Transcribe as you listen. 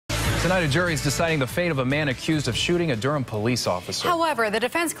Tonight, a jury is deciding the fate of a man accused of shooting a Durham police officer. However, the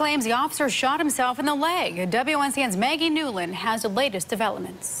defense claims the officer shot himself in the leg. WNCN's Maggie Newland has the latest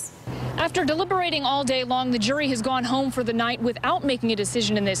developments. After deliberating all day long, the jury has gone home for the night without making a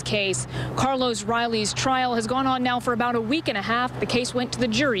decision in this case. Carlos Riley's trial has gone on now for about a week and a half. The case went to the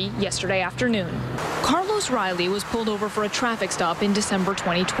jury yesterday afternoon. Carlos Riley was pulled over for a traffic stop in December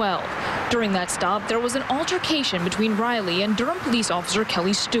 2012. During that stop, there was an altercation between Riley and Durham police officer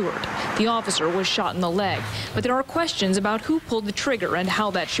Kelly Stewart. The officer was shot in the leg, but there are questions about who pulled the trigger and how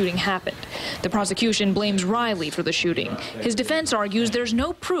that shooting happened. The prosecution blames Riley for the shooting. His defense argues there's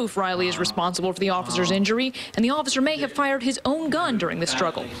no proof Riley is responsible for the officer's injury, and the officer may have fired his own gun during the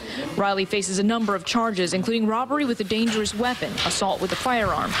struggle. Riley faces a number of charges, including robbery with a dangerous weapon, assault with a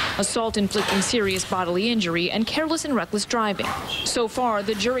firearm, assault inflicting serious bodily injury, and careless and reckless driving. So far,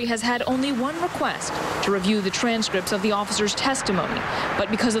 the jury has had only one request: to review the transcripts of the officer's testimony.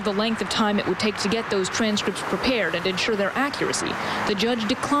 But because of the length of time it would take to get those transcripts prepared and ensure their accuracy, the judge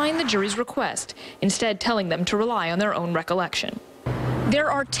declined the jury's request, instead telling them to rely on their own recollection. There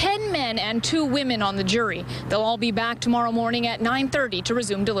are 10 men and 2 women on the jury. They'll all be back tomorrow morning at 9:30 to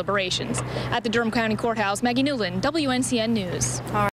resume deliberations. At the Durham County Courthouse, Maggie Newland, WNCN News.